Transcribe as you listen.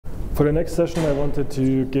For the next session, I wanted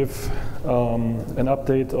to give an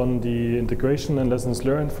update on the integration and lessons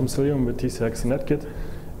learned from Cilium with TCX and netkit.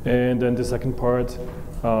 And then the second part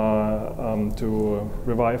to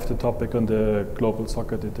revive the topic on the global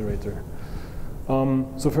socket iterator.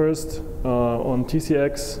 So first, on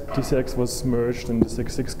TCX was merged in the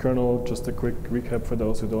 6.6 kernel. Just a quick recap for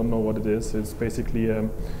those who don't know what it is. It's basically a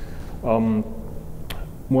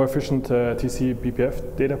more efficient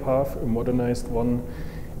TC-BPF data path, a modernized one.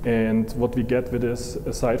 And what we get with this,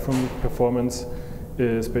 aside from performance,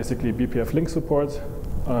 is basically BPF link support,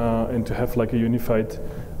 and to have like a unified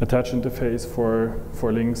attach interface for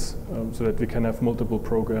links, so that we can have multiple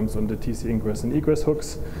programs on the TC ingress and egress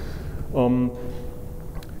hooks. Cilium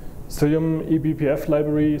eBPF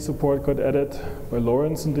library support got added by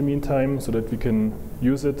Lawrence in the meantime, so that we can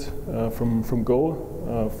use it from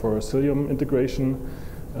Go for Cilium integration.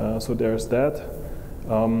 So there's that.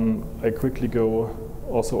 I quickly go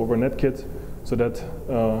also over netkit, so that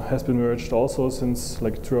has been merged also since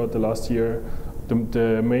like throughout the last year.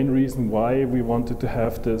 The main reason why we wanted to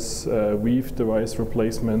have this weave device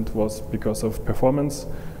replacement was because of performance.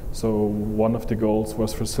 So one of the goals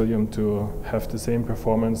was for Cilium to have the same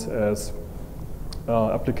performance as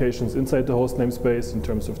applications inside the host namespace in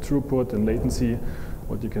terms of throughput and latency,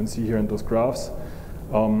 what you can see here in those graphs.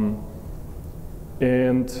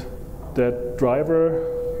 And that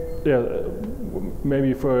driver,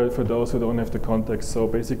 maybe for those who don't have the context, so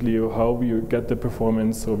basically how we get the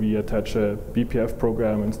performance, so we attach a BPF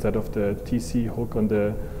program instead of the TC hook on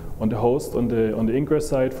the host, on the ingress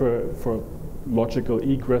side for logical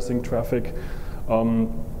egressing traffic.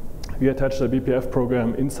 We attach the BPF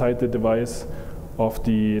program inside the device of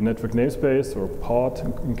the network namespace, or pod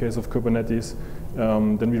in case of Kubernetes.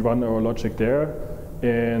 Then we run our logic there.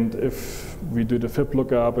 And if we do the FIP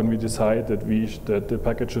lookup and we decide that the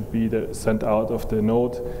packet should be sent out of the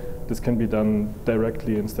node, this can be done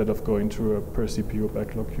directly instead of going through a per CPU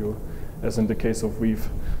backlog queue, as in the case of Weave.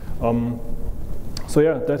 So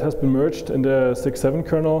yeah, that has been merged in the 6.7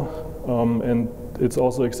 kernel, and it's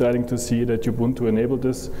also exciting to see that Ubuntu enabled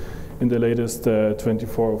this in the latest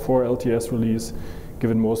 24.04 LTS release,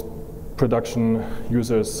 given most production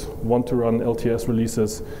users want to run LTS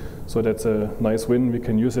releases. So that's a nice win. We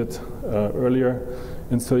can use it earlier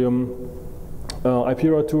in Cilium.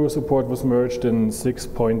 IP-Route support was merged in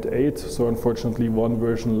 6.8, so unfortunately one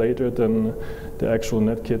version later than the actual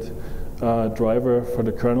netkit driver for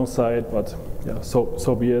the kernel side, but yeah,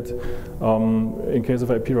 so be it. In case of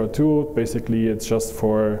IP-Route, basically it's just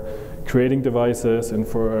for creating devices and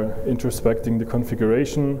for introspecting the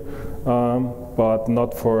configuration, but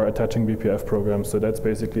not for attaching BPF programs. So that's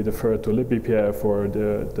basically deferred to libbpf or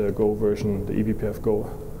the Go version, the eBPF Go.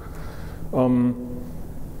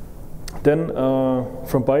 Then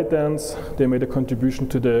from ByteDance, they made a contribution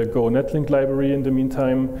to the Go netlink library in the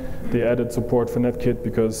meantime. They added support for netkit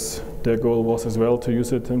because their goal was as well to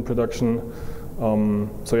use it in production.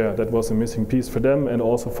 So yeah, that was a missing piece for them and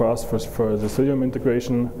also for us for the Cilium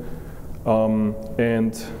integration.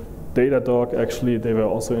 And Datadog, actually, they were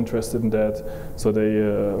also interested in that, so they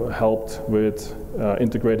helped with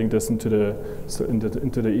integrating this into the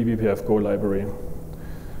eBPF Go library.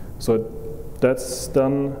 So that's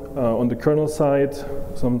done on the kernel side.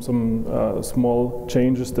 Some small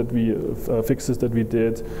changes that fixes that we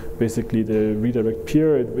did. Basically, the redirect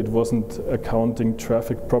peer, it wasn't accounting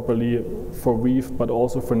traffic properly for Weave, but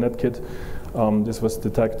also for netkit. This was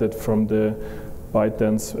detected from the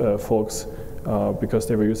ByteDance folks because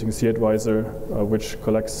they were using CAdvisor, which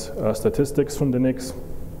collects statistics from the NICs.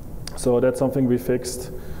 So that's something we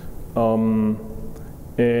fixed. And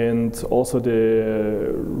also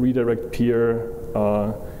the redirect peer,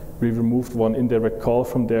 we removed one indirect call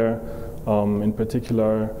from there, in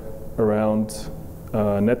particular around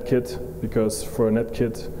netkit, because for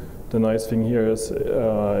netkit, the nice thing here is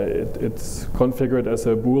it's configured as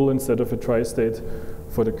a bool instead of a tri-state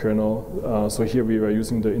for the kernel. So here we were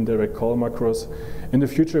using the indirect call macros. In the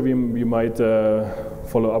future, we might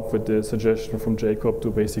follow up with the suggestion from Jacob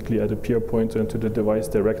to basically add a peer pointer into the device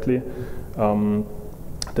directly.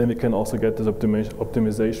 Then we can also get this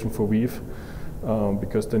optimization for Weave,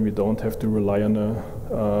 because then we don't have to rely on a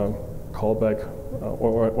callback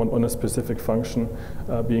or on a specific function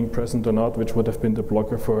being present or not, which would have been the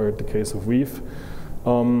blocker for the case of Weave.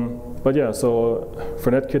 But yeah, so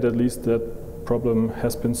for netkit at least that problem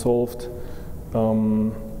has been solved.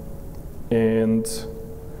 And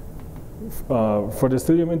for the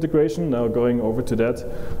Cilium integration, now going over to that,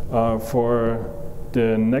 for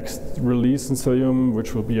the next release in Cilium,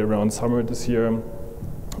 which will be around summer this year,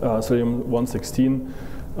 Cilium 1.16,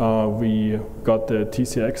 we got the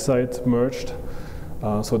TCX side merged.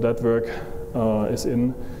 So that work is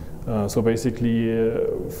in. So basically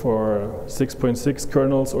for 6.6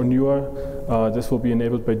 kernels or newer, this will be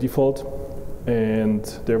enabled by default, and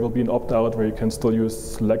there will be an opt-out where you can still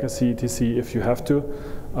use legacy TC if you have to,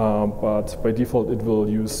 but by default it will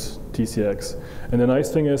use TCX. And the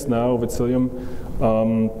nice thing is now with Cilium,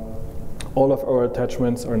 all of our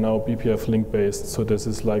attachments are now BPF link based, so this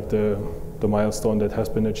is like the milestone that has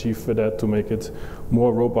been achieved with that to make it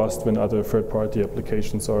more robust when other third-party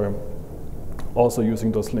applications are also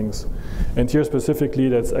using those links. And here specifically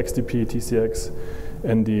that's XDP, TCX,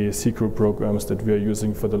 and the C group programs that we are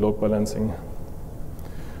using for the load balancing.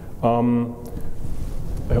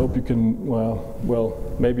 I hope you can, well,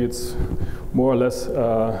 maybe it's more or less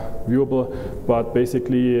viewable, but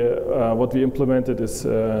basically what we implemented is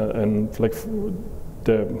like for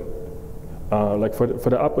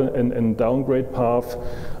the up and downgrade path,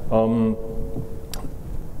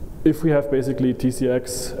 if we have basically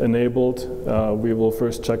TCX enabled, we will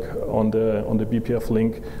first check on the BPF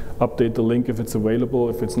link, update the link if it's available.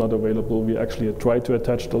 If it's not available, we actually try to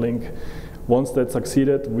attach the link. Once that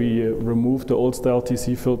succeeded, we remove the old style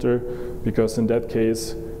TC filter, because in that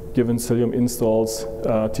case, given Cilium installs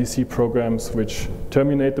TC programs which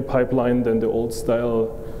terminate the pipeline, then the old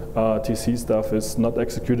style TC stuff is not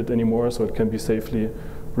executed anymore, so it can be safely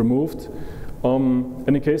removed. And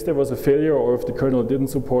in case there was a failure or if the kernel didn't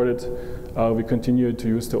support it, we continue to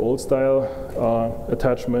use the old style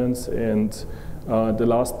attachments, and the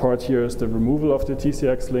last part here is the removal of the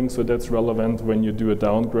TCX link, so that's relevant when you do a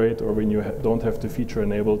downgrade or when you don't have the feature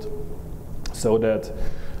enabled, so that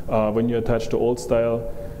when you attach the old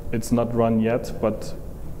style, it's not run yet, but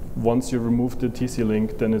once you remove the TC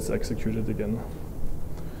link, then it's executed again.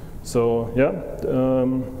 So yeah,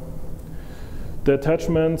 the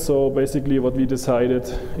attachment, so basically what we decided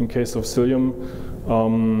in case of Cilium,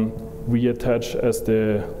 we attach as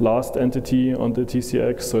the last entity on the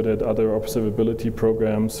TCX so that other observability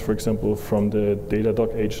programs, for example from the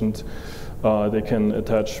Datadog agent, they can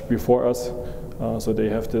attach before us, so they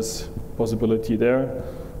have this possibility there.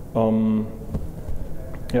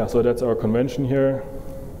 Yeah, so that's our convention here.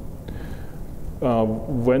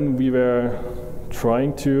 When we were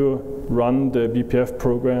trying to run the BPF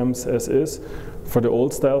programs as is, for the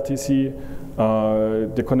old style TC,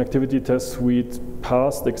 the connectivity test suite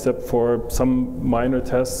passed except for some minor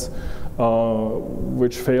tests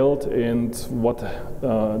which failed, and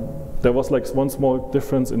there was like one small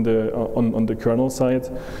difference in the on the kernel side.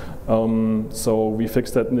 So we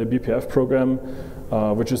fixed that in the BPF program,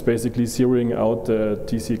 which is basically zeroing out the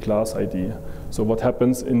TC class ID. So what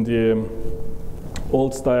happens in the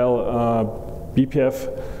old style BPF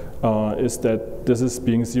is that this is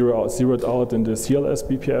being zeroed out in the CLS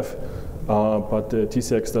BPF, but the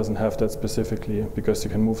TCX doesn't have that specifically, because you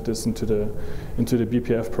can move this into the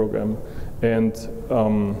BPF program. And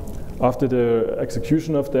after the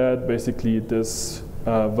execution of that, basically this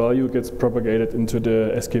value gets propagated into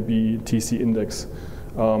the SKB TC index.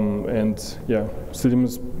 And yeah, Cilium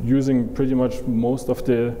is using pretty much most of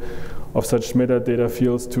such metadata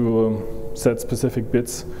fields to set specific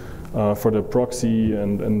bits for the proxy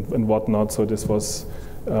and whatnot. So this was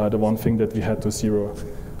the one thing that we had to zero.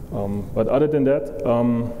 But other than that,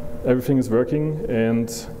 everything is working, and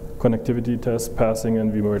connectivity test passing,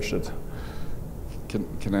 and we merged it.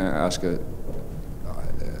 Can I ask a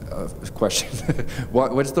question?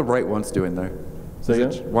 What's the write once doing there?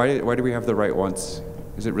 Why do we have the write once?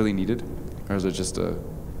 Is it really needed, or is it just a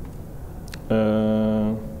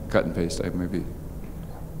cut and paste type maybe?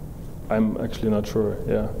 I'm actually not sure.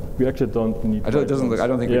 Yeah, we actually don't need. It doesn't look. I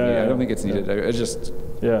don't think. I don't think it's needed. Yeah. I just.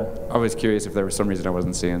 Yeah. I was curious if there was some reason I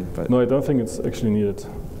wasn't seeing, but. No, I don't think it's actually needed.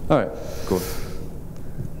 All right. Cool.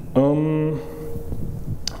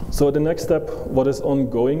 So the next step, what is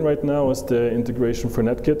ongoing right now, is the integration for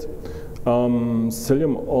netkit.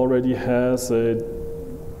 Cilium already has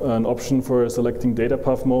an option for selecting data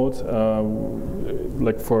path mode.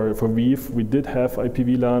 Like for Weave, we did have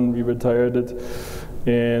IPVLAN, we retired it.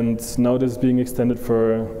 And now this is being extended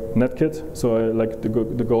for netkit. So like the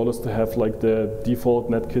goal is to have like the default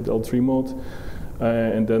netkit L3 mode,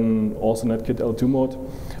 and then also netkit L2 mode.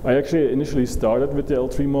 I actually initially started with the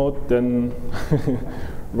L3 mode, then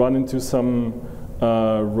run into some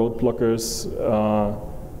roadblockers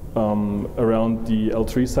around the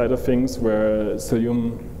L3 side of things, where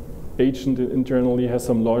Cilium agent internally has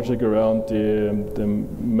some logic around the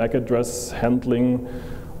MAC address handling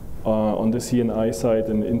on the CNI side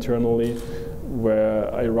and internally,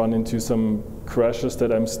 where I run into some crashes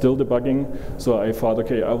that I'm still debugging. So I thought,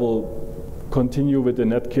 okay, I will continue with the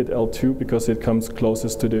netkit L2 because it comes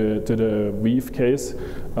closest to the weave case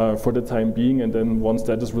for the time being, and then once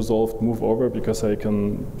that is resolved, move over because I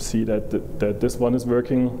can see that this one is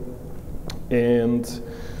working. And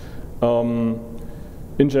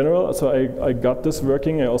in general, so I got this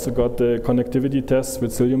working. I also got the connectivity tests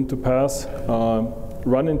with Cilium to pass.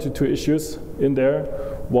 Run into two issues in there.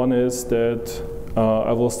 One is that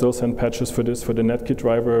I will still send patches for this for the netkit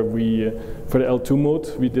driver. For the L2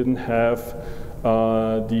 mode, we didn't have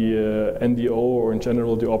the NDO or in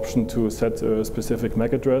general the option to set a specific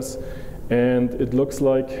MAC address. And it looks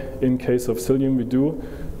like in case of Cilium we do,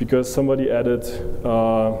 because somebody added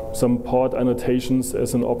some port annotations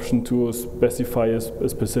as an option to specify a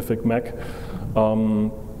specific MAC.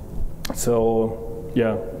 So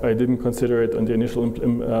yeah, I didn't consider it on the initial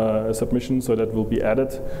submission, so that will be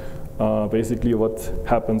added. Basically what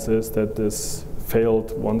happens is that this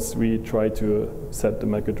failed once we try to set the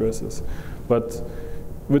MAC addresses. But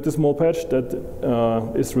with the small patch that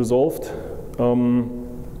is resolved,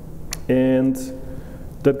 and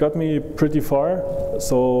that got me pretty far.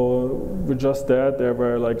 So with just that, there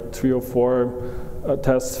were like 3 or 4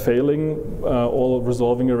 tests failing, all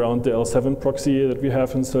resolving around the L7 proxy that we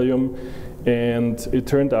have in Cilium. And it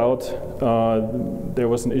turned out there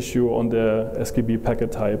was an issue on the SKB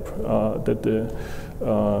packet type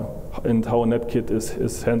and how netkit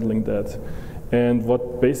is handling that. And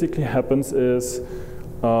what basically happens is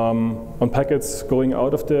on packets going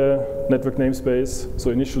out of the network namespace, so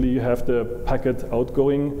initially you have the packet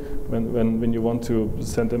outgoing when you want to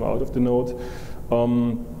send them out of the node.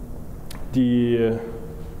 The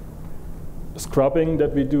scrubbing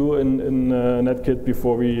that we do in netkit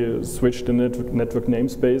before we switch the network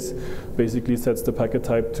namespace basically sets the packet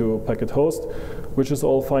type to packet host, which is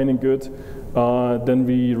all fine and good. Then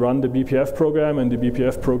we run the BPF program, and the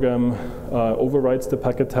BPF program overrides the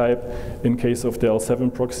packet type in case of the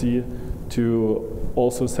L7 proxy to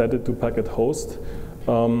also set it to packet host.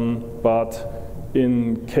 But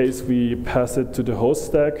in case we pass it to the host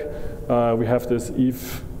stack, we have this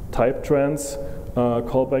Eve type trans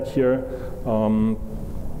callback here,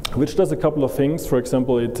 which does a couple of things. For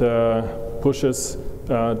example, it pushes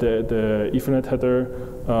the Ethernet header,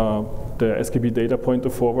 the SKB data pointer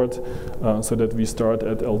forward, so that we start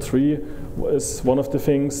at L3 is one of the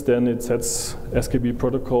things. Then it sets SKB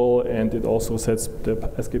protocol, and it also sets the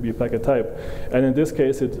SKB packet type. And in this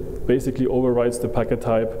case, it basically overrides the packet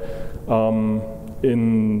type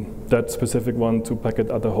in that specific one to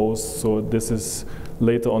packet other hosts. So this is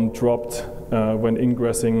later on dropped when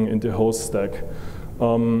ingressing in the host stack.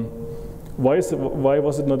 Why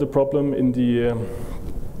was it not a problem in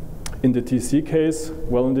the TC case?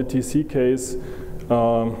 Well, in the TC case,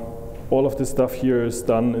 all of this stuff here is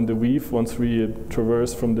done in the weave once we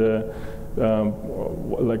traverse from the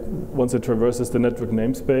once it traverses the network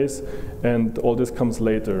namespace, and all this comes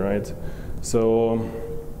later, right? So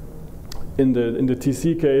in the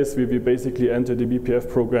TC case, we basically enter the BPF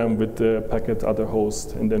program with the packet other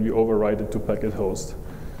host, and then we override it to packet host.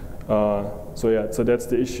 So yeah, so that's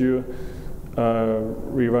the issue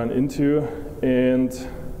we run into, and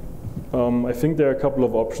I think there are a couple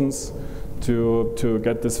of options to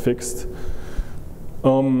get this fixed.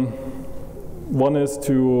 One is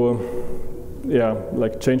to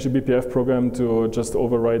change the BPF program to just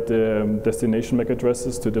override the destination MAC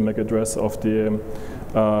addresses to the MAC address of the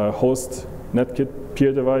host netkit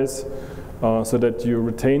peer device, so that you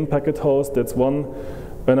retain packet host. That's one.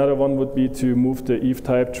 Another one would be to move the Eve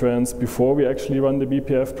type trans before we actually run the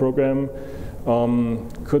BPF program.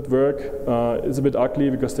 Could work. It's a bit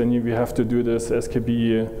ugly because then we have to do this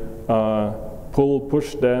SKB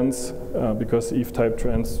pull-push dance because Eve type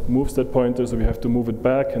trans moves that pointer, so we have to move it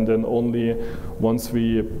back, and then only once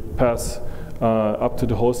we pass up to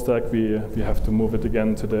the host stack, we have to move it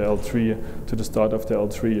again to the L3, to the start of the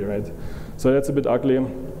L3, right? So that's a bit ugly.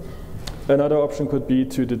 Another option could be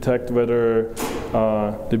to detect whether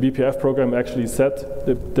the BPF program actually set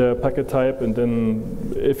the packet type, and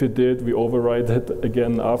then if it did, we override it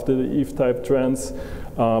again after the Eve type trans.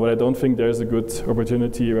 But I don't think there's a good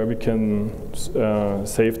opportunity where we can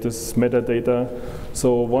save this metadata.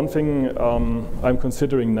 So one thing I'm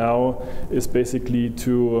considering now is basically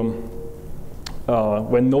to,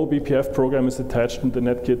 when no BPF program is attached in the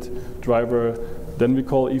netkit driver, then we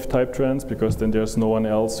call Eve type trans, because then there's no one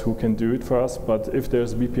else who can do it for us. But if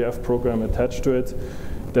there's a BPF program attached to it,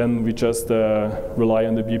 then we just rely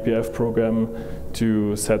on the BPF program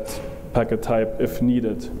to set packet type if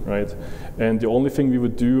needed, right? And the only thing we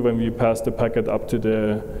would do when we pass the packet up to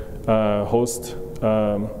the host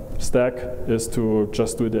stack is to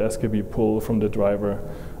just do the SKB pull from the driver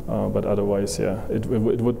But otherwise, yeah, it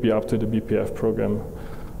would be up to the BPF program.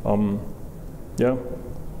 Yeah.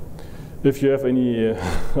 If you have any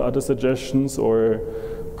other suggestions or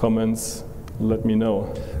comments, let me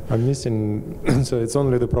know. I'm missing, so it's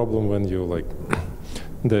only the problem when you like,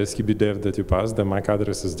 the skbdev that you pass, the MAC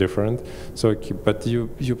address is different. So, but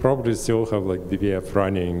you probably still have like BPF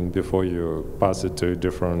running before you pass it to a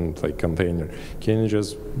different like container. Can you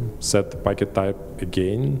just set the packet type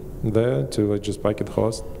again there to like just packet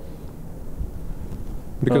host?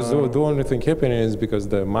 Because the only thing happening is because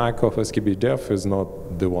the MAC of skbdev is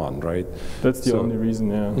not the one, right? That's the only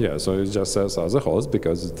reason, yeah. Yeah, so it just says as a host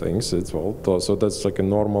because it thinks it's, well, so that's like a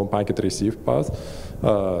normal packet receive path.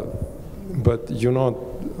 But you're not,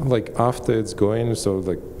 like after it's going, so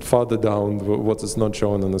like farther down what is not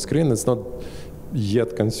shown on the screen, it's not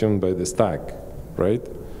yet consumed by the stack, right?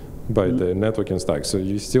 By the networking stack. So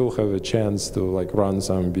you still have a chance to like run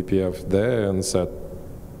some BPF there and set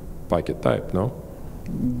packet type, no?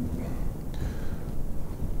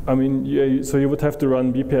 I mean, yeah, so you would have to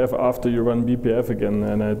run BPF after you run BPF again,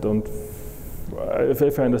 and I don't,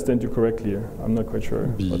 if I understand you correctly, I'm not quite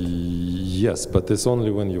sure. Yes, but it's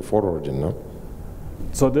only when you're forwarding, no?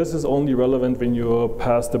 So this is only relevant when you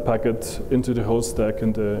pass the packet into the host stack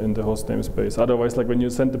in the host namespace. Otherwise, like when you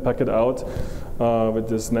send the packet out with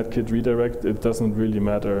this netkit redirect, it doesn't really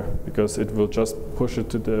matter because it will just push it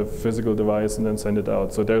to the physical device and then send it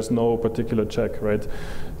out. So there's no particular check, right?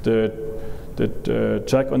 The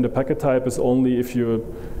check on the packet type is only if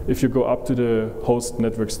you go up to the host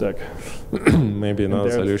network stack. Maybe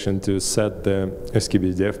another solution to set the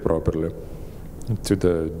skbdev properly to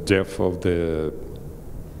the def of the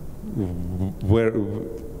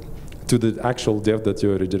to the actual def that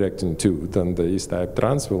you're redirecting to. Then the is type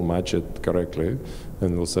trans will match it correctly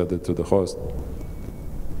and will set it to the host.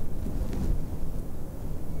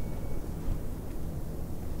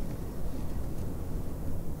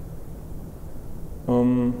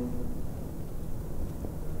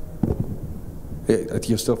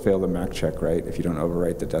 You'll still fail the MAC check, right, if you don't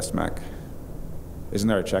overwrite the dest MAC? Isn't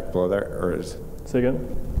there a check below there, or is? Say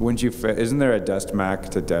again? Isn't there a dest MAC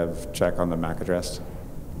to dev check on the MAC address?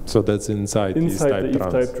 So that's inside the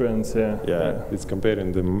if-type trans, yeah. It's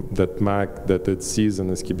comparing that MAC that it sees in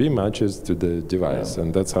SKB matches to the device,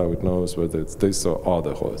 and that's how it knows whether it's this or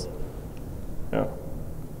other host. Yeah.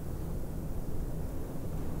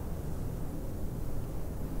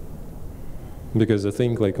 Because I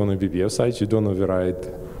think like on a BPF site, you don't override.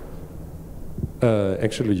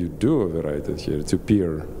 Actually, you do override it here to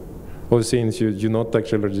peer. Or since you're not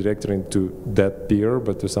actually redirecting to that peer,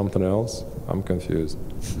 but to something else. I'm confused.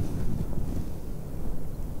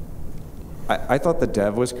 I thought the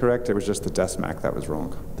dev was correct. It was just the dest MAC that was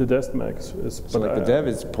wrong. The dest MAC is. So like the dev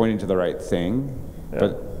is pointing to the right thing,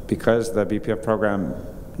 but because the BPF program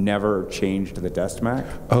never changed the dest MAC.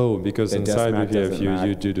 Oh, because inside BPF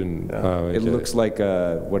you didn't. Okay. It looks like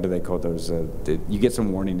what do they call those? You get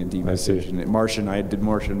some warning in demonstration. Martian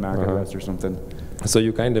MAC address or something. So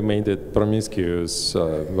you kind of made it promiscuous,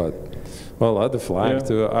 but well, add the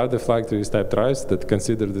flag to is type tries that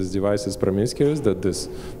consider this device as promiscuous, that this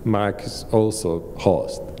MAC is also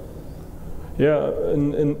host. Yeah,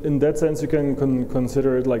 in that sense, you can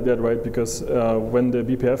consider it like that, right? Because when the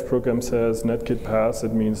BPF program says netkit pass,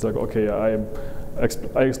 it means like, okay, I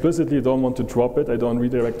explicitly don't want to drop it. I don't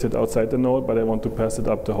redirect it outside the node, but I want to pass it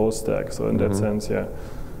up the host stack. So in that sense, yeah.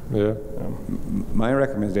 Yeah. My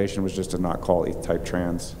recommendation was just to not call type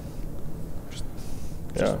trans.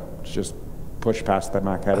 Just push past the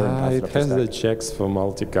MAC header and pass it up the stack. It has the checks for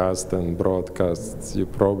multicast and broadcasts. You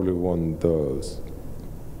probably want those.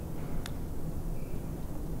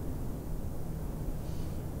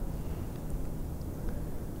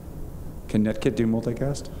 Can netkit do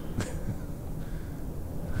multicast?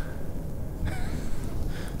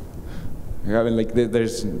 I mean, like,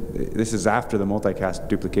 this is after the multicast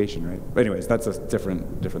duplication, right? But anyways, that's a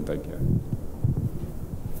different thing.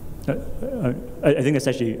 Yeah. I think that's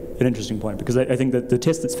actually an interesting point because I think that the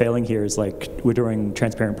test that's failing here is like we're doing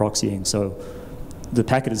transparent proxying. So the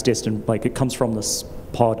packet is destined, like it comes from this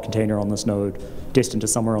pod container on this node, destined to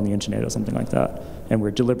somewhere on the internet or something like that. And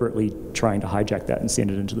we're deliberately trying to hijack that and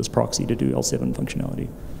send it into this proxy to do L7 functionality.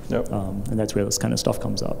 Yep. And that's where this kind of stuff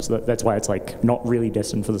comes up. So that's why it's like not really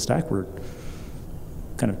destined for the stack. We're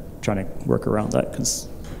kind of trying to work around that because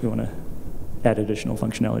we want to add additional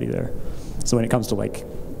functionality there. So when it comes to like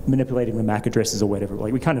manipulating the MAC addresses or whatever,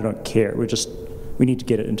 like we kind of don't care. We need to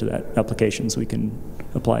get it into that application so we can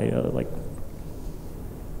apply like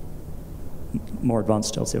more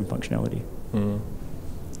advanced L7 functionality.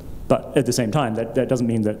 But at the same time, that doesn't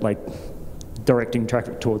mean that like directing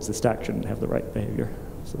traffic towards the stack shouldn't have the right behavior.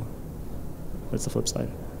 So that's the flip side.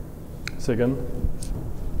 Say again?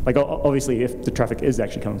 Like obviously, if the traffic is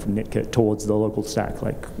actually coming from netkit towards the local stack,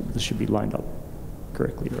 like this should be lined up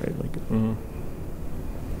correctly, right? Like. Mm-hmm.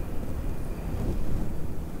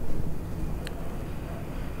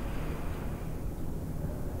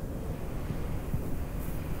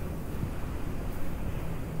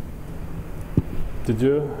 Did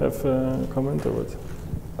you have a comment or what?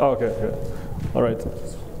 Oh, okay, yeah. All right.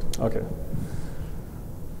 Okay.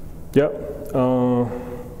 Yeah.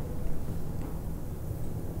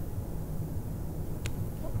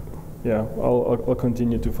 Yeah, I'll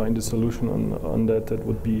continue to find a solution on that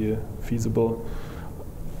would be feasible.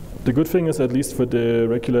 The good thing is, at least for the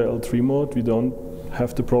regular L3 mode, we don't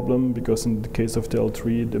have the problem, because in the case of the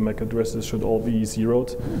L3, the MAC addresses should all be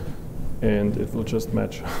zeroed, and it will just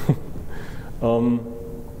match.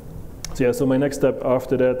 So yeah, so my next step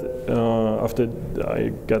after that, after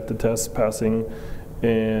I get the test passing,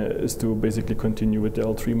 is to basically continue with the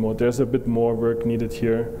L3 mode. There's a bit more work needed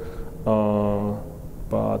here,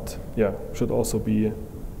 but yeah, should also be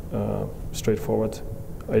straightforward.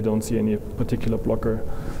 I don't see any particular blocker.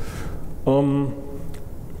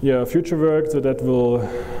 Yeah, future work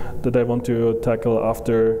that I want to tackle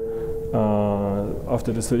after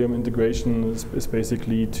the Cilium integration is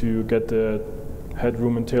basically to get the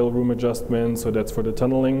headroom and tailroom adjustment. So that's for the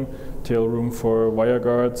tunneling, tailroom for wire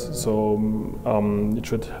guards. So it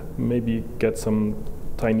should maybe get some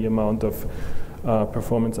tiny amount of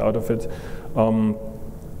performance out of it.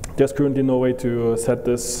 There's currently no way to set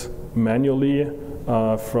this manually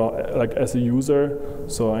as a user.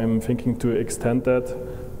 So I'm thinking to extend that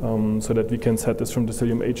so that we can set this from the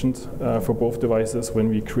Cilium agent for both devices when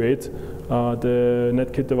we create the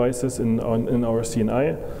netkit devices in our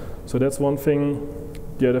CNI. So that's one thing.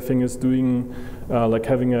 The other thing is doing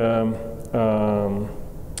having a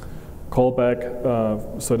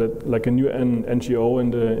callback so that like a new NGO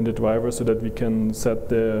in the driver, so that we can set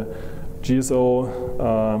the GSO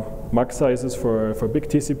MAC sizes for big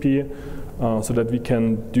TCP, so that we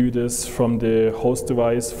can do this from the host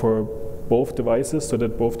device for both devices, so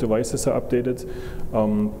that both devices are updated.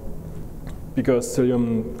 Because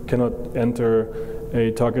Cilium cannot enter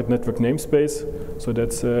a target network namespace, so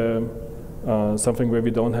that's something where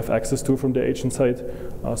we don't have access to from the agent side.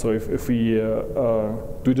 So if we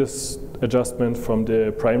do this adjustment from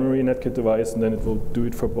the primary netkit device, and then it will do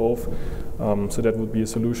it for both, so that would be a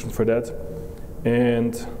solution for that.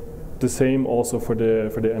 And the same also for the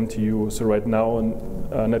MTU. So right now,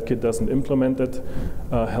 netkit doesn't implement that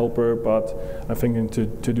helper, but I'm thinking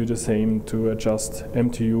to do the same, to adjust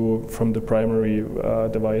MTU from the primary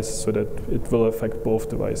device so that it will affect both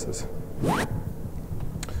devices.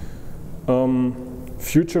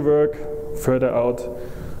 Future work further out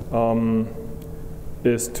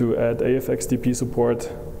is to add AFXDP support,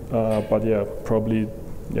 but yeah, probably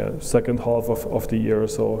second half of the year or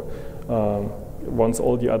so. Once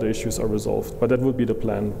all the other issues are resolved. But that would be the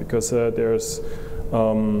plan, because there's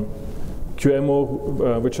QEMU,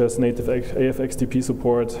 which has native AFXDP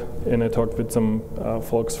support, and I talked with some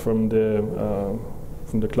folks from the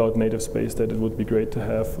cloud native space that it would be great to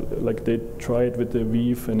have. Like, they tried with the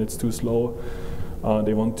Weave and it's too slow.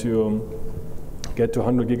 They want to get to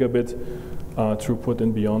 100 gigabit throughput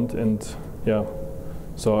and beyond, and yeah.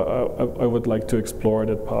 So I would like to explore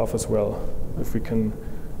that path as well, if we can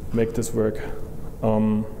make this work.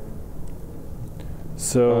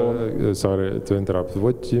 Sorry to interrupt.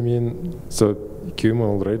 What do you mean? So QEMU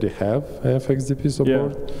already have AFXDP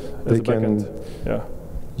support? Yeah, they can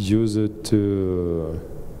use it to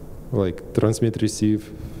transmit,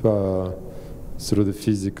 receive through the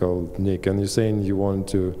physical NIC. And you're saying you want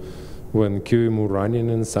to, when QEMU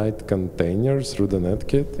running inside containers through the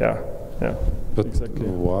netkit? Yeah, but exactly.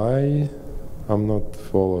 Why? I'm not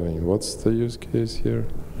following. What's the use case here?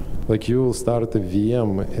 Like, you will start a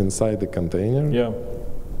VM inside the container? Yeah,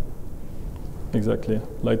 exactly.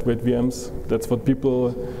 Lightweight VMs. That's what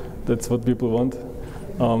people want.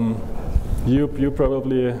 You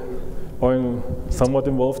probably are somewhat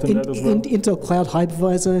involved in that as well. Intel Cloud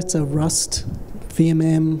Hypervisor. It's a Rust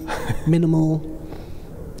VMM minimal.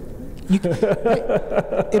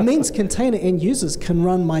 It means container end users can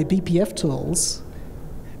run my BPF tools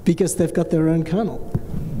because they've got their own kernel.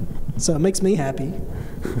 So it makes me happy.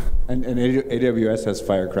 And AWS has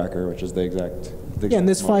Firecracker, which is the exact and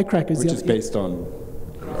there's model, Firecracker, which is based on,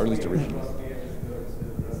 or at least original.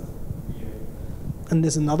 And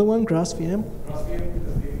there's another one, GrassVM.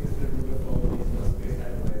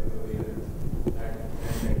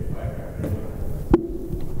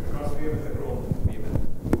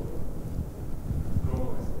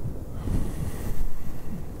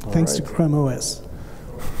 Thanks to Chrome OS.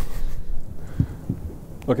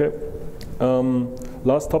 Okay.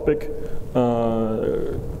 Last topic,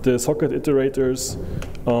 the socket iterators.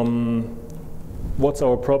 What's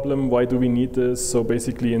our problem? Why do we need this? So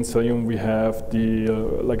basically in Cilium we have the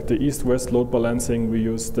like the east-west load balancing. We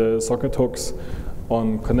use the socket hooks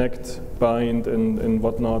on connect, bind, and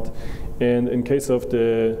whatnot. And in case of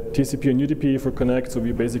the TCP and UDP for connect, so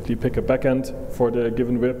we basically pick a backend for the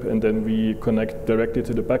given WIP, and then we connect directly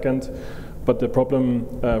to the backend. But the problem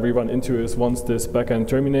we run into is once this backend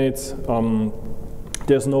terminates,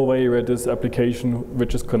 there's no way where this application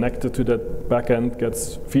which is connected to that backend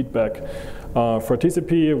gets feedback. For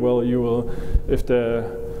TCP, well, you will, if the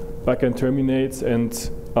backend terminates and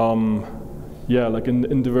yeah, like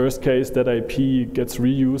in the worst case, that IP gets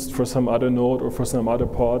reused for some other node or for some other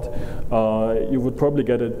pod, you would probably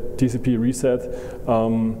get a TCP reset.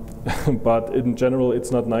 But in general,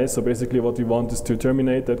 it's not nice. So basically what we want is to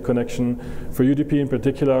terminate that connection. For UDP in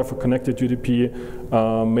particular, for connected UDP,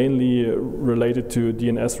 mainly related to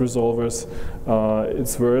DNS resolvers,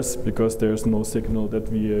 it's worse because there's no signal that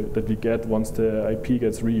we get once the IP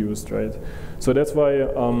gets reused, right? So that's why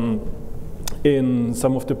in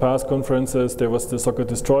some of the past conferences, there was the socket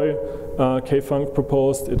destroy kfunc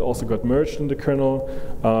proposed. It also got merged in the kernel.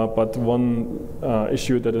 But one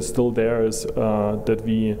issue that is still there is that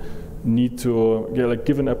we need to, like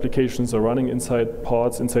given applications are running inside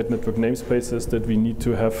pods, inside network namespaces, that we need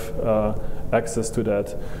to have access to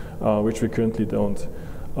that, which we currently don't.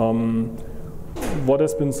 What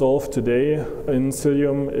has been solved today in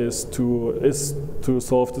Cilium is to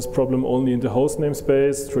solve this problem only in the host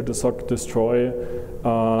namespace through the socket destroy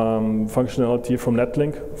functionality from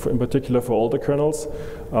Netlink, in particular for older kernels,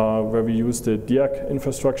 where we use the DIAC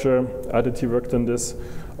infrastructure. Aditi worked on this.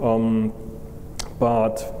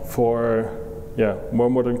 But for more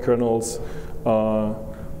modern kernels,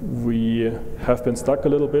 we have been stuck a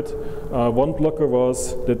little bit. One blocker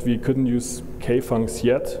was that we couldn't use kfuncs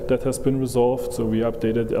yet. That has been resolved. So we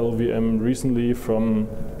updated LLVM recently from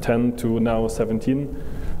 10 to now 17,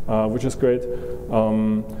 which is great.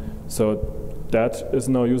 So that is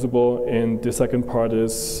now usable. And the second part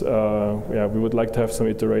is, we would like to have some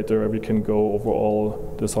iterator where we can go over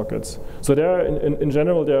all the sockets. So there are, in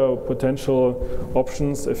general, there are potential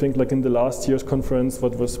options. I think like in the last year's conference,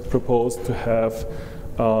 what was proposed to have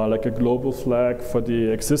like a global flag for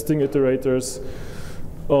the existing iterators.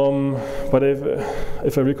 But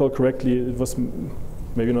if I recall correctly, it was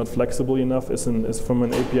maybe not flexible enough as from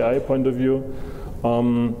an API point of view.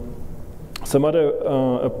 Some other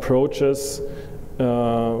approaches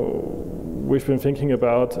we've been thinking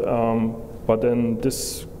about, but then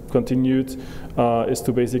this continued, is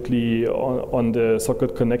to basically on the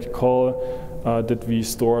socket connect call that we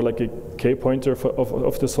store like a K pointer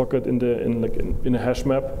of the socket in a hash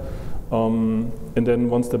map, and then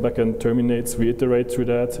once the backend terminates, we iterate through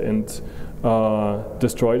that and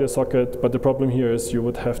destroy the socket. But the problem here is you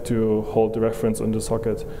would have to hold the reference on the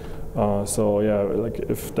socket. So yeah, like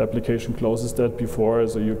if the application closes that before,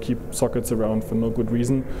 so you keep sockets around for no good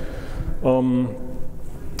reason.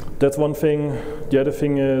 That's one thing. The other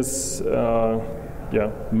thing is,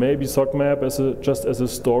 maybe SOCMap just as a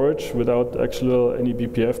storage without actual any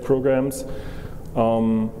BPF programs.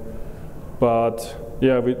 But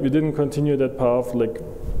yeah, we didn't continue that path. Like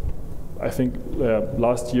I think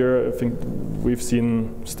last year, I think we've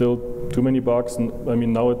seen still too many bugs. I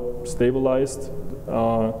mean, now it's stabilized.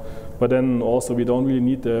 But then also we don't really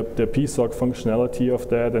need the psoc functionality of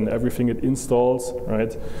that and everything it installs,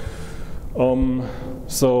 right?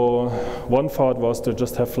 So one thought was to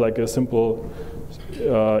just have like a simple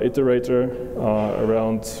iterator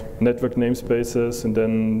around network namespaces and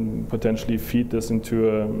then potentially feed this into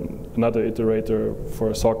another iterator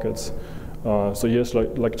for sockets. So here's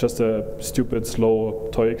like just a stupid, slow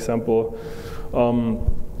toy example.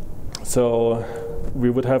 So we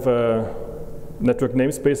would have a network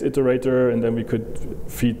namespace iterator, and then we could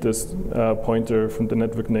feed this pointer from the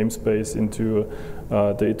network namespace into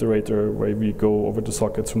the iterator where we go over the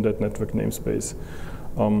sockets from that network namespace.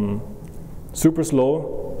 Super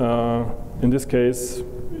slow. In this case,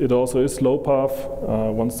 it also is slow path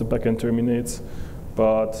once the backend terminates.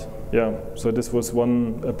 But yeah, so this was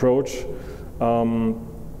one approach.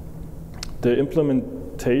 The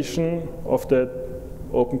implementation of that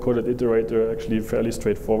open-coded iterator actually fairly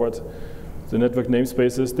straightforward. The network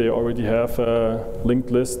namespaces, they already have a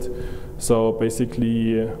linked list. So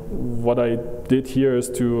basically, what I did here is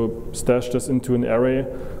to stash this into an array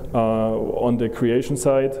on the creation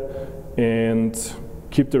side and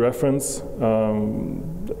keep the reference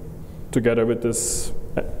together with this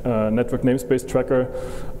network namespace tracker.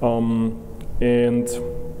 And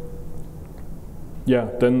yeah,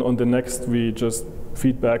 then on the next, we just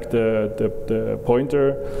feed back the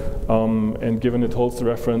pointer, and given it holds the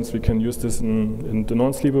reference, we can use this in the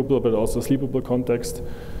non-sleepable but also sleepable context.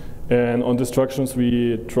 And on destructions,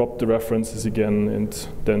 we drop the references again and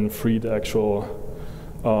then free the actual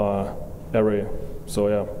array. So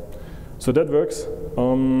yeah, so that works.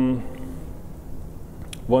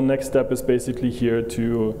 One next step is basically here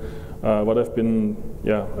to what I've been,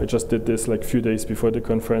 I just did this like a few days before the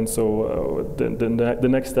conference. So the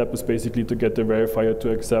next step is basically to get the verifier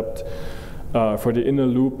to accept for the inner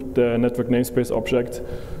loop the network namespace object.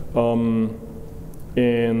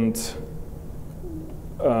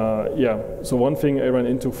 So one thing I ran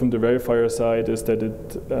into from the verifier side is that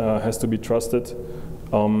it has to be trusted.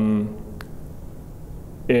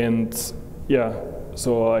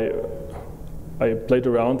 So I played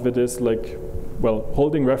around with this, like, well,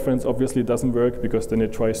 holding reference obviously doesn't work because then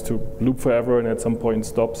it tries to loop forever and at some point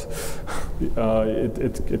stops.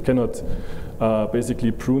 It cannot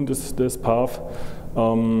basically prune this path. I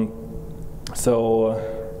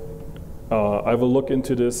will look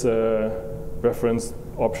into this reference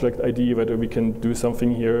object ID, whether we can do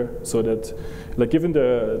something here so that, like, given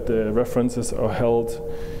the references are held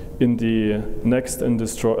in the next and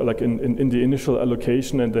like in the initial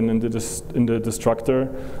allocation and then in the destructor,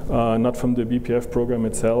 not from the BPF program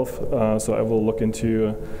itself. So I will look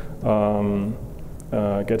into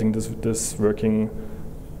getting this working.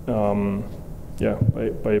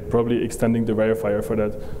 By probably extending the verifier for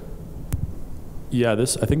that. Yeah, I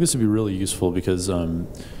think this would be really useful because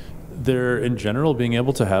in general, being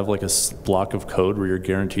able to have like a block of code where you're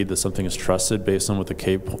guaranteed that something is trusted based on what the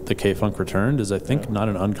kfunc returned is, I think, not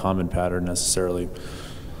an uncommon pattern necessarily.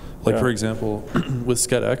 Like for example, with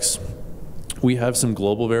SCEDX, we have some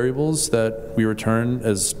global variables that we return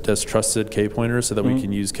as trusted k pointers so that we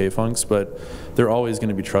can use kfuncs, but they're always going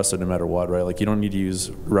to be trusted no matter what, right? Like you don't need to use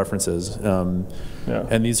references.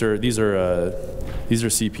 And these are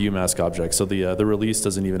CPU mask objects, so the release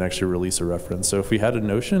doesn't even actually release a reference. So if we had a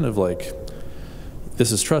notion of like,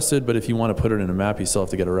 this is trusted, but if you want to put it in a map, you still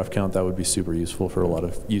have to get a ref count, that would be super useful for a lot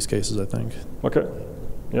of use cases, I think. Okay,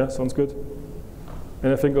 yeah, sounds good.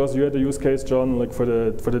 And I think also you had a use case, John, like for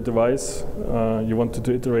the device. You wanted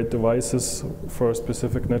to iterate devices for a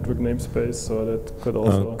specific network namespace, so that could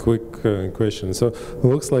also. Quick question. So it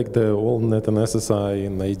looks like the old net and SSI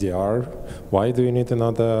in ADR. Why do you need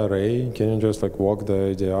another array? Can you just like walk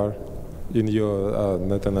the ADR in your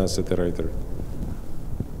net and S iterator?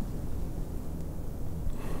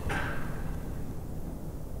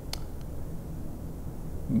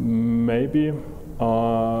 Maybe.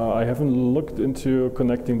 I haven't looked into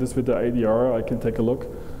connecting this with the ADR. I can take a look.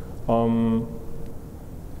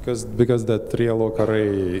 Because that realloc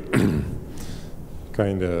array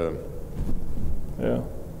kind of. Yeah.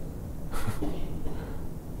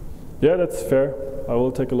 Yeah, that's fair. I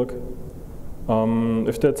will take a look.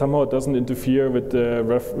 If that somehow doesn't interfere with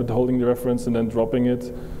with holding the reference and then dropping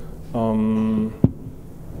it,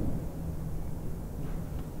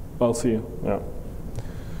 I'll see. Yeah.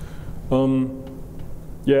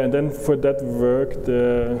 Yeah, and then for that work,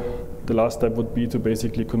 the last step would be to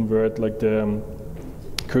basically convert like the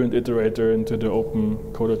current iterator into the open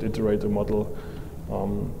coded iterator model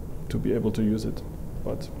to be able to use it.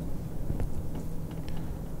 But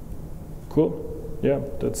cool. Yeah,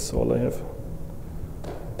 that's all I have.